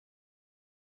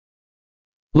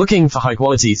Looking for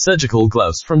high-quality surgical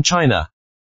gloves from China?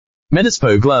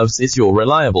 Medispo Gloves is your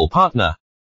reliable partner.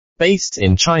 Based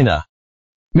in China,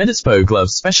 Medispo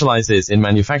Gloves specializes in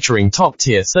manufacturing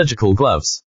top-tier surgical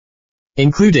gloves,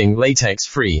 including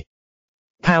latex-free,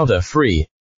 powder-free,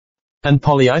 and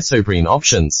polyisoprene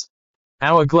options.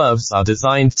 Our gloves are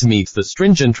designed to meet the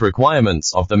stringent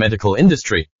requirements of the medical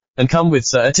industry and come with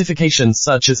certifications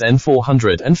such as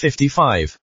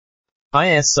N455,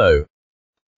 ISO,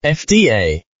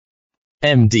 FDA,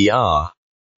 MDR,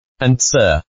 and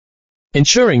SIR,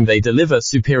 ensuring they deliver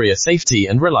superior safety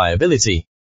and reliability.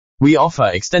 We offer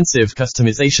extensive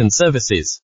customization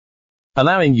services,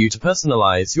 allowing you to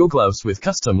personalize your gloves with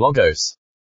custom logos,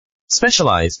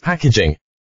 specialized packaging,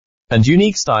 and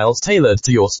unique styles tailored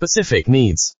to your specific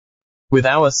needs. With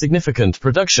our significant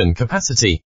production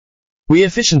capacity, we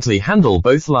efficiently handle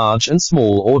both large and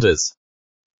small orders,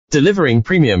 delivering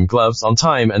premium gloves on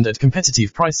time and at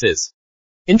competitive prices.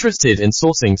 Interested in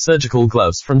sourcing surgical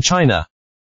gloves from China?